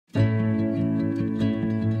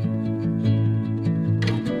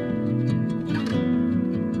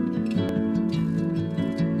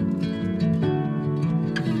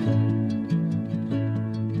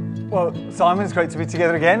Well, Simon, it's great to be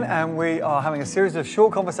together again, and we are having a series of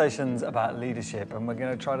short conversations about leadership, and we're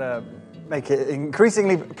going to try to make it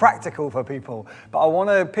increasingly practical for people. But I want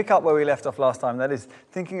to pick up where we left off last time, that is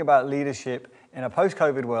thinking about leadership in a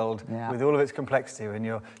post-COVID world with all of its complexity. When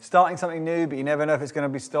you're starting something new, but you never know if it's going to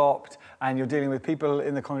be stopped, and you're dealing with people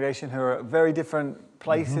in the congregation who are at very different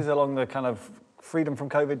places along the kind of freedom from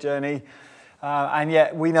COVID journey. And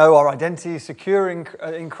yet we know our identity is secure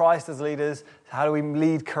in Christ as leaders. How do we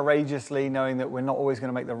lead courageously, knowing that we're not always going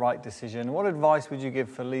to make the right decision? What advice would you give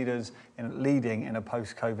for leaders in leading in a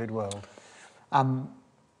post-COVID world?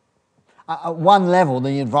 At one level,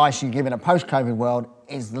 the advice you give in a post-COVID world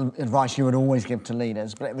is the advice you would always give to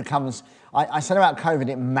leaders. But it becomes, I said about COVID,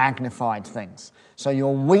 it magnified things. So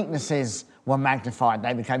your weaknesses were magnified.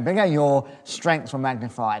 They became bigger. Your strengths were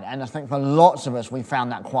magnified. And I think for lots of us, we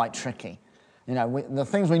found that quite tricky. You know, the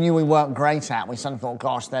things we knew we weren't great at, we suddenly thought,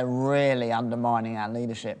 gosh, they're really undermining our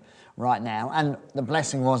leadership right now. And the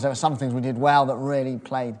blessing was there were some things we did well that really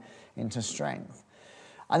played into strength.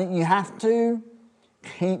 I think you have to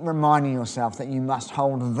keep reminding yourself that you must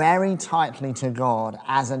hold very tightly to God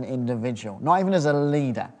as an individual, not even as a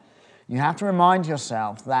leader. You have to remind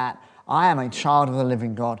yourself that I am a child of the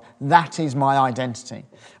living God. That is my identity.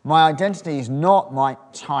 My identity is not my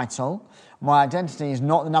title. My identity is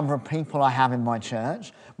not the number of people I have in my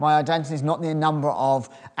church. My identity is not the number of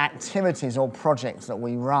activities or projects that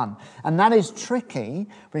we run. And that is tricky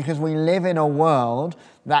because we live in a world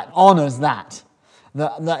that honours that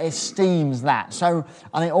esteems that. So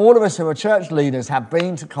I think all of us who are church leaders have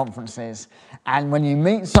been to conferences, and when you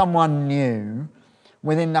meet someone new,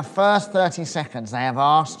 within the first 30 seconds they have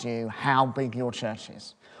asked you how big your church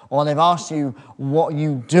is, or they've asked you what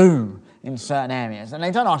you do in certain areas. And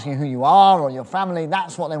they don't ask you who you are or your family.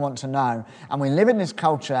 That's what they want to know. And we live in this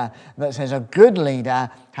culture that says a good leader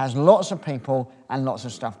has lots of people and lots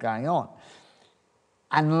of stuff going on.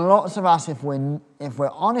 And lots of us, if we're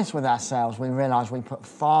honest with ourselves, we realise we put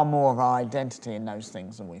far more of our identity in those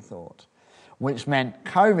things than we thought, which meant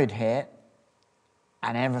COVID hit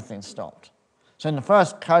and everything stopped. So in the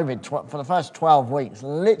first COVID, for the first 12 weeks,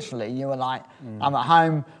 literally you were like, I'm at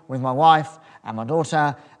home with my wife and my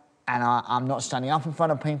daughter, and I'm not standing up in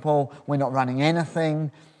front of people, we're not running anything,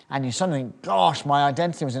 and you suddenly think, gosh, my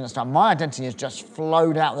identity was in the stuff. My identity has just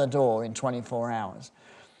flowed out the door in 24 hours.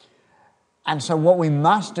 And so what we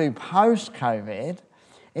must do post-COVID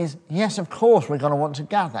is, yes, of course, we're going to want to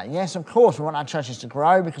gather. Yes, of course, we want our churches to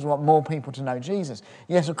grow because we want more people to know Jesus.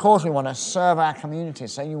 Yes, of course, we want to serve our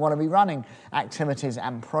communities, so you want to be running activities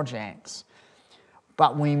and projects.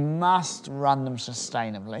 But we must run them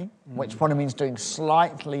sustainably, which probably means doing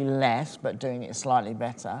slightly less, but doing it slightly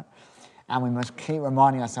better. And we must keep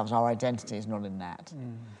reminding ourselves our identity is not in that.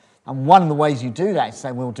 And one of the ways you do that is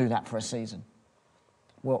say, we'll do that for a season.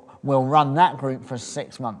 We'll run that group for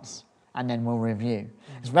 6 months, and then we'll review.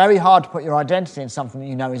 It's very hard to put your identity in something that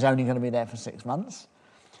you know is only going to be there for 6 months.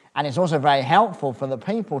 And it's also very helpful for the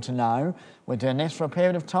people to know we're doing this for a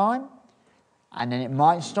period of time, and then it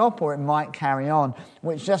might stop or it might carry on,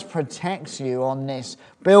 which just protects you on this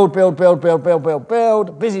build, busy,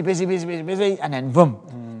 and then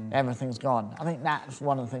boom, everything's gone. I think that's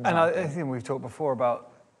one of the things. And I think we've talked before about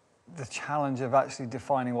the challenge of actually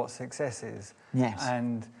defining what success is. Yes.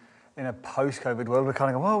 And in a post-COVID world, we're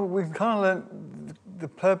kind of going, well, we've kind of learned the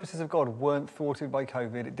purposes of God weren't thwarted by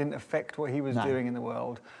COVID. It didn't affect what he was doing in the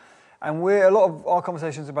world. And a lot of our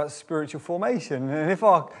conversations about spiritual formation. And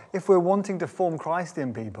if we're wanting to form Christ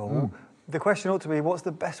in people, the question ought to be, what's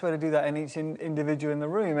the best way to do that in each individual in the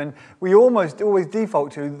room? And we almost always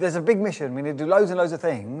default to, there's a big mission, we need to do loads and loads of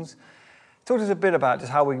things. Talk to us a bit about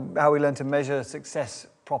just how we learn to measure success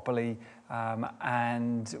properly,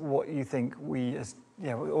 and what you think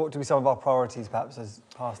ought to be some of our priorities, perhaps, as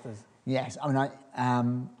pastors. Yes,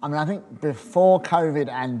 I think before COVID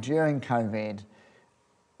and during COVID,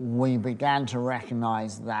 we began to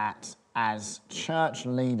recognise that as church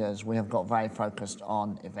leaders, we have got very focused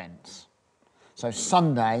on events. So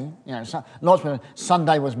Sunday, lots of people,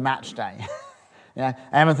 Sunday was match day.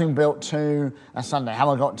 Everything built to a Sunday. Have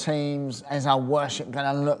I got teams? Is our worship going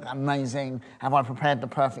to look amazing? Have I prepared the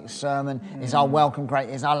perfect sermon? Is our welcome great?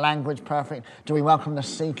 Is our language perfect? Do we welcome the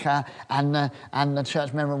seeker and the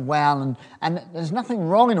church member well? And there's nothing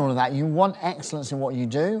wrong in all of that. You want excellence in what you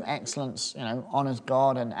do. Excellence, honours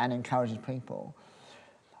God and encourages people.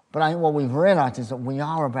 But I think what we've realised is that we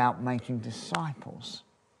are about making disciples.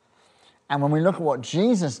 And when we look at what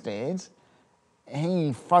Jesus did,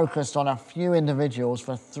 he focused on a few individuals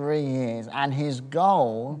for 3 years, and his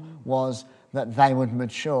goal was that they would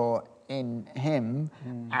mature in him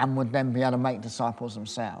and would then be able to make disciples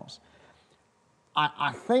themselves.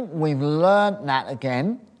 I think we've learned that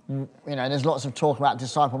again. You know, there's lots of talk about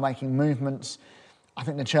disciple-making movements. I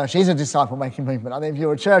think the church is a disciple-making movement. I think if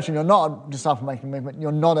you're a church and you're not a disciple-making movement,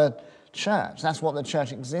 you're not a church. That's what the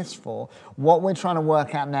church exists for. What we're trying to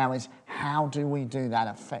work out now is how do we do that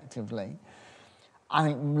effectively? I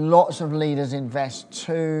think lots of leaders invest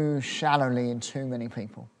too shallowly in too many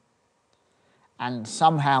people. And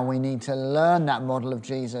somehow we need to learn that model of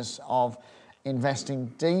Jesus of investing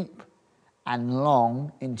deep and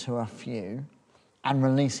long into a few and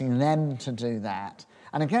releasing them to do that.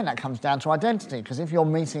 And again, that comes down to identity, because if you're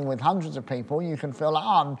meeting with hundreds of people, you can feel like,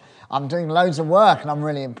 oh, I'm doing loads of work and I'm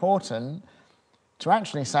really important. To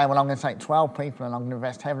actually say, well, I'm going to take 12 people and I'm going to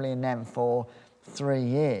invest heavily in them for 3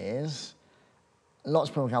 years, lots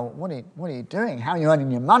of people go, what are you doing? How are you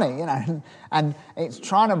earning your money? You know, and it's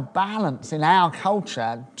trying to balance in our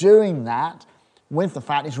culture doing that with the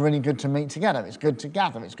fact it's really good to meet together, it's good to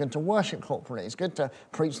gather, it's good to worship corporately, it's good to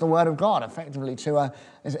preach the word of God effectively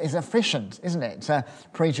it's efficient, isn't it? To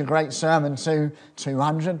preach a great sermon to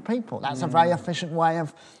 200 people. That's a very efficient way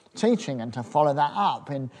of teaching, and to follow that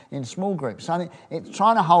up in small groups. So I think it's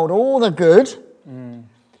trying to hold all the good,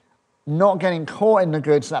 not getting caught in the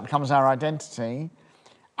good so that becomes our identity,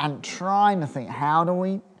 and trying to think, how do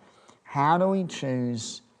we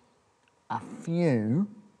choose a few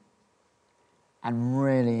and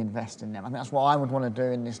really invest in them? I think that's what I would want to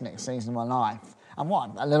do in this next season of my life. And what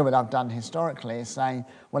a little bit I've done historically is say,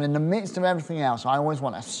 well, in the midst of everything else, I always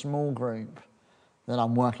want a small group that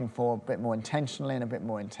I'm working for a bit more intentionally and a bit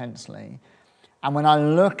more intensely. And when I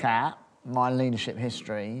look at my leadership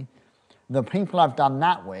history, the people I've done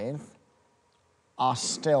that with are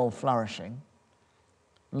still flourishing.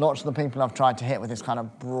 Lots of the people I've tried to hit with this kind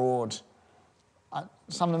of broad,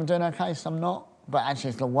 some of them are doing okay, some not, but actually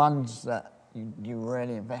it's the ones that you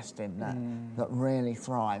really invest in that really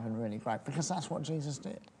thrive and really grow, because that's what Jesus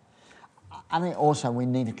did. I think also we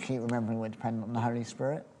need to keep remembering we're dependent on the Holy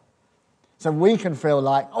Spirit. So we can feel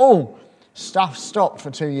like, oh, stuff stopped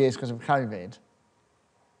for 2 years because of COVID.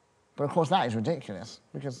 But of course that is ridiculous,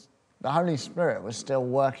 because the Holy Spirit was still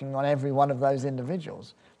working on every one of those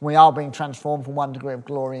individuals. We are being transformed from one degree of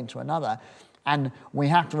glory into another. And we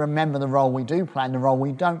have to remember the role we do play and the role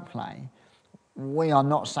we don't play. We are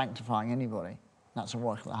not sanctifying anybody. That's a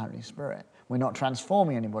work of the Holy Spirit. We're not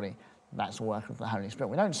transforming anybody. That's a work of the Holy Spirit.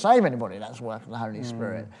 We don't save anybody. That's a work of the Holy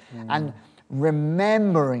Spirit. And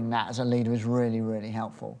remembering that as a leader is really, really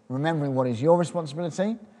helpful. Remembering what is your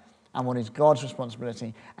responsibility and what is God's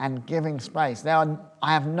responsibility, and giving space. I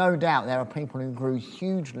have no doubt there are people who grew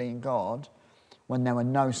hugely in God when there were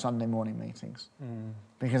no Sunday morning meetings.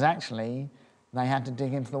 Because actually, they had to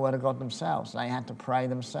dig into the Word of God themselves. They had to pray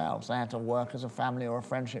themselves. They had to work as a family or a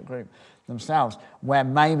friendship group themselves. Where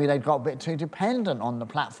maybe they got a bit too dependent on the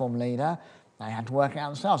platform leader, they had to work it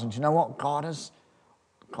out themselves. And do you know what? God has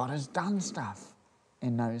done stuff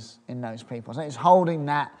in those people. So it's holding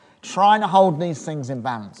that, trying to hold these things in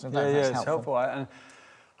balance. If that's it's helpful. And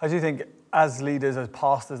I do think as leaders, as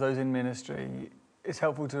pastors, those in ministry, it's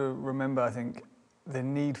helpful to remember, I think, the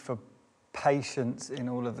need for patience in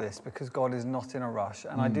all of this, because God is not in a rush.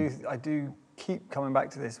 And I do keep coming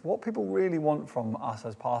back to this. What people really want from us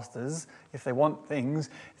as pastors, if they want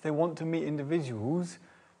things, if they want to meet individuals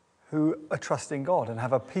who are trusting God and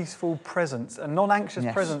have a peaceful presence, a non-anxious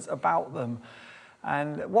presence about them.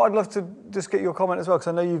 And what I'd love to just get your comment as well, because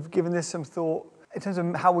I know you've given this some thought, in terms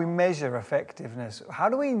of how we measure effectiveness. How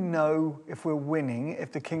do we know if we're winning,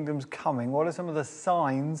 if the kingdom's coming? What are some of the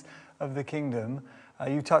signs of the kingdom?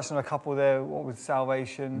 You touched on a couple there, what with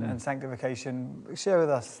salvation and sanctification. Share with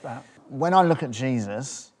us that. When I look at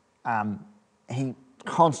Jesus, he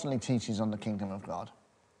constantly teaches on the kingdom of God.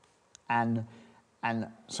 And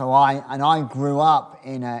so I grew up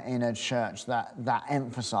in a church that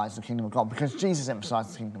emphasised the kingdom of God, because Jesus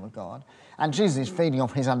emphasised the kingdom of God, and Jesus is feeding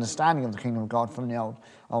off his understanding of the kingdom of God from the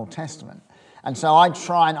Old Testament. And so I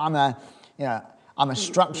try, and I'm a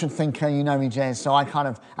structured thinker, you know me, Jez, so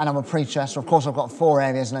and I'm a preacher, so of course I've got 4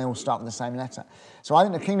 areas and they all start with the same letter. So I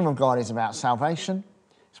think the kingdom of God is about salvation,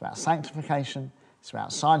 it's about sanctification, it's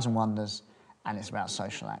about signs and wonders, and it's about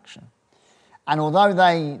social action. And although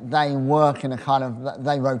they work in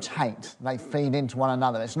they rotate, they feed into one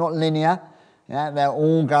another. It's not linear, they're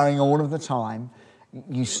all going all of the time.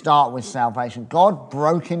 You start with salvation. God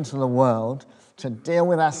broke into the world to deal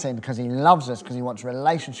with our sin because he loves us, because he wants a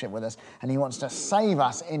relationship with us, and he wants to save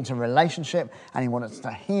us into relationship, and he wants to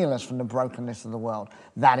heal us from the brokenness of the world.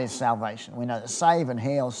 That is salvation. We know that save and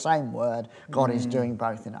heal, same word, God is doing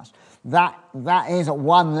both in us. That is at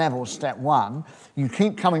one level, step one. You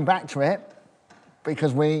keep coming back to it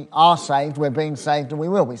because we are saved, we're being saved, and we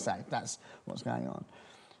will be saved. That's what's going on.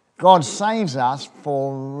 God saves us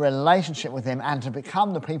for relationship with him and to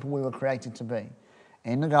become the people we were created to be.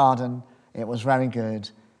 In the garden, it was very good.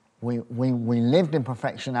 We lived in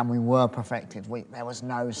perfection and we were perfected. There was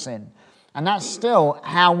no sin. And that's still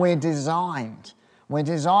how we're designed. We're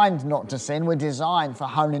designed not to sin. We're designed for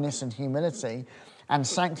holiness and humility. And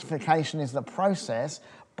sanctification is the process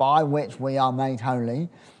by which we are made holy.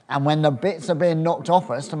 And when the bits are being knocked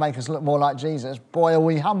off us to make us look more like Jesus, boy, are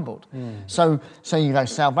we humbled. So you go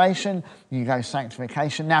salvation, you go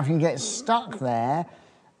sanctification. Now, if you get stuck there,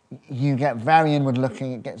 you get very inward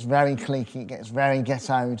looking, it gets very cliquey, it gets very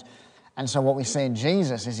ghettoed. And so what we see in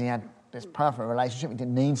Jesus is he had this perfect relationship. He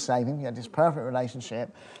didn't need saving. He had this perfect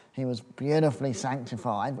relationship. He was beautifully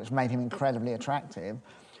sanctified, which made him incredibly attractive,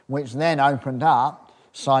 which then opened up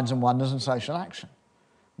signs and wonders and social action.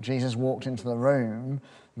 Jesus walked into the room.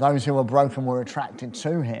 Those who were broken were attracted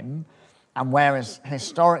to him. And whereas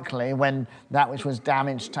historically, when that which was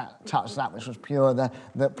damaged touched that which was pure,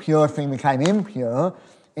 the pure thing became impure.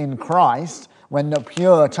 In Christ, when the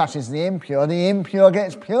pure touches the impure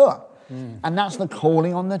gets pure. And that's the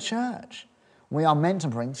calling on the church. We are meant to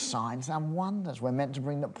bring signs and wonders. We're meant to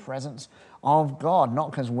bring the presence of God,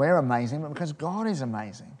 not because we're amazing, but because God is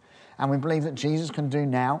amazing. And we believe that Jesus can do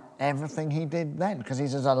now everything he did then, because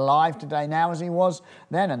he's as alive today now as he was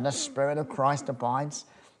then, and the Spirit of Christ abides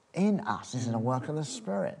in us. This is a work of the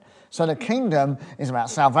Spirit. So the kingdom is about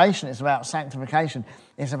salvation, it's about sanctification,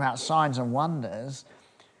 it's about signs and wonders.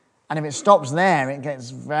 And if it stops there, it gets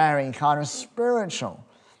very kind of spiritual.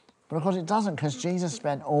 But of course it doesn't, because Jesus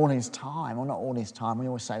spent all his time, or not all his time, we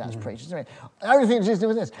always say that's preachers. The only thing Jesus did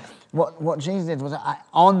was this. What Jesus did was,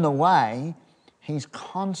 on the way, he's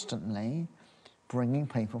constantly bringing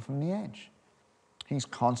people from the edge. He's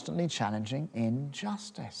constantly challenging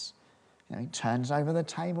injustice. He turns over the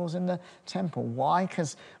tables in the temple. Why?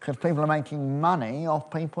 Because people are making money off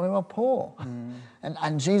people who are poor.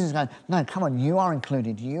 And Jesus is going, no, come on, you are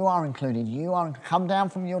included, you are included, come down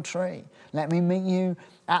from your tree. Let me meet you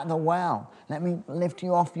at the well. Let me lift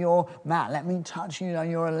you off your mat. Let me touch you, though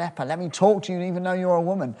you're a leper. Let me talk to you even though you're a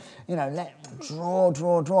woman.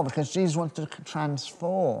 Draw, because Jesus wants to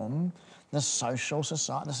transform the social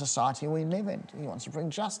society, the society we live in. He wants to bring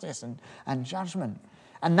justice and judgment.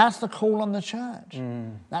 And that's the call on the church.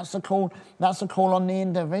 That's the call on the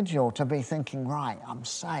individual to be thinking, right, I'm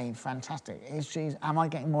saved, fantastic. Am I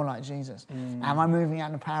getting more like Jesus? Am I moving out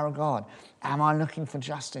in the power of God? Am I looking for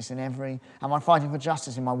justice am I fighting for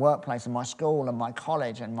justice in my workplace, in my school, and my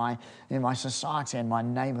college, and in my society, and my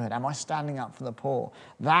neighborhood? Am I standing up for the poor?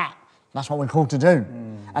 That's what we're called to do.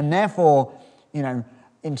 And therefore,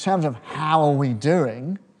 in terms of how are we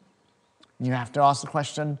doing, you have to ask the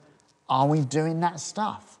question, are we doing that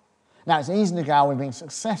stuff? Now, it's easy to go, are we being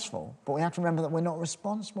successful? But we have to remember that we're not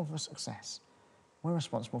responsible for success. We're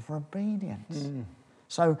responsible for obedience.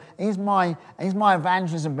 So is my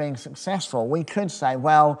evangelism being successful? We could say,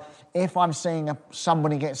 well, if I'm seeing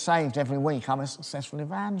somebody get saved every week, I'm a successful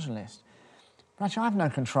evangelist. But actually, I have no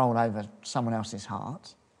control over someone else's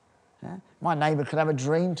heart. Yeah? My neighbour could have a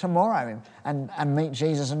dream tomorrow and meet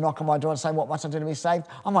Jesus and knock on my door and say, what must I do to be saved?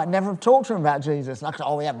 I might never have talked to him about Jesus. Like,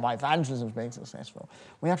 my evangelism's being successful.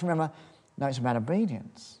 We have to remember, no, it's about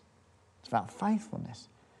obedience. It's about faithfulness.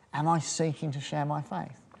 Am I seeking to share my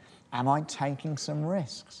faith? Am I taking some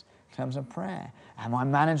risks in terms of prayer? Am I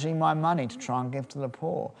managing my money to try and give to the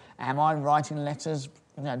poor? Am I writing letters,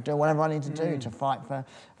 do whatever I need to do to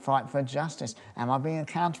fight for justice? Am I being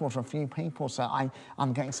accountable to a few people so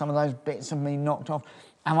I'm getting some of those bits of me knocked off?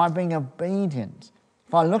 Am I being obedient?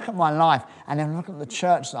 If I look at my life and then look at the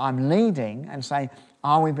church that I'm leading and say,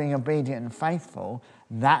 are we being obedient and faithful?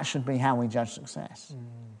 That should be how we judge success.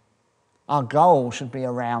 Our goal should be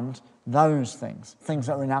around those things that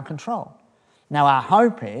are in our control. Now, our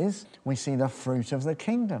hope is we see the fruit of the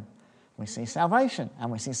kingdom. We see salvation,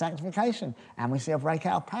 and we see sanctification, and we see a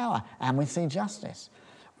breakout of power, and we see justice.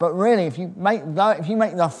 But really, if you make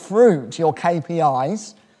the fruit your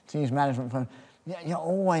KPIs, to use management terms, you're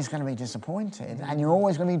always going to be disappointed, and you're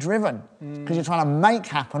always going to be driven, because you're trying to make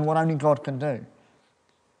happen what only God can do.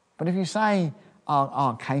 But if you say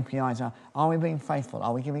our KPIs are we being faithful?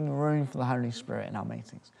 Are we giving room for the Holy Spirit in our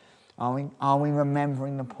meetings? Are we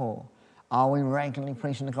remembering the poor? Are we regularly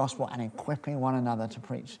preaching the gospel and equipping one another to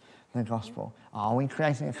preach the gospel? Are we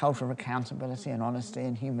creating a culture of accountability and honesty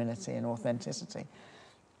and humility and authenticity?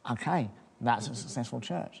 Okay, that's a successful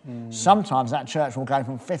church. Sometimes that church will go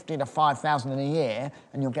from 50 to 5,000 in a year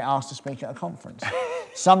and you'll get asked to speak at a conference.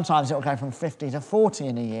 Sometimes it will go from 50 to 40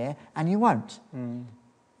 in a year and you won't.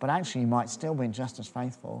 But actually you might still be just as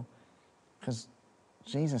faithful, because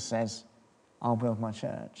Jesus says, I'll build my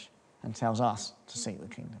church and tells us to seek the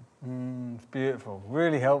kingdom. It's beautiful,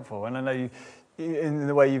 really helpful. And I know in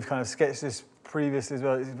the way you've kind of sketched this previously as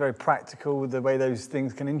well, it's very practical, the way those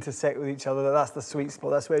things can intersect with each other. That's the sweet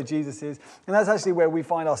spot, that's where Jesus is. And that's actually where we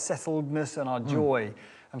find our settledness and our joy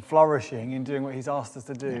and flourishing in doing what he's asked us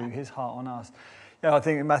to do, his heart on us. I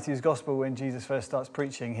think in Matthew's gospel, when Jesus first starts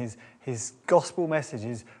preaching, his gospel message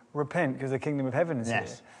is repent because the kingdom of heaven is here.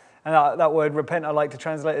 And that word repent, I like to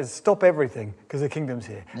translate as stop everything because the kingdom's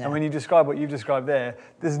here. Yeah. And when you describe what you've described there,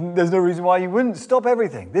 there's no reason why you wouldn't stop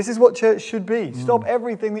everything. This is what church should be. Stop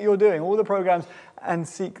everything that you're doing, all the programs, and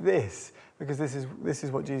seek this, because this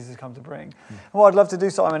is what Jesus has come to bring. And what I'd love to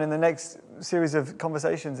do, Simon, in the next series of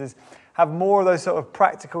conversations is have more of those sort of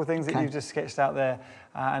practical things that you've just sketched out there,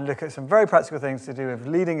 and look at some very practical things to do with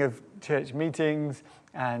leading of church meetings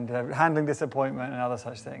and handling disappointment and other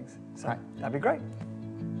such things. So that'd be great.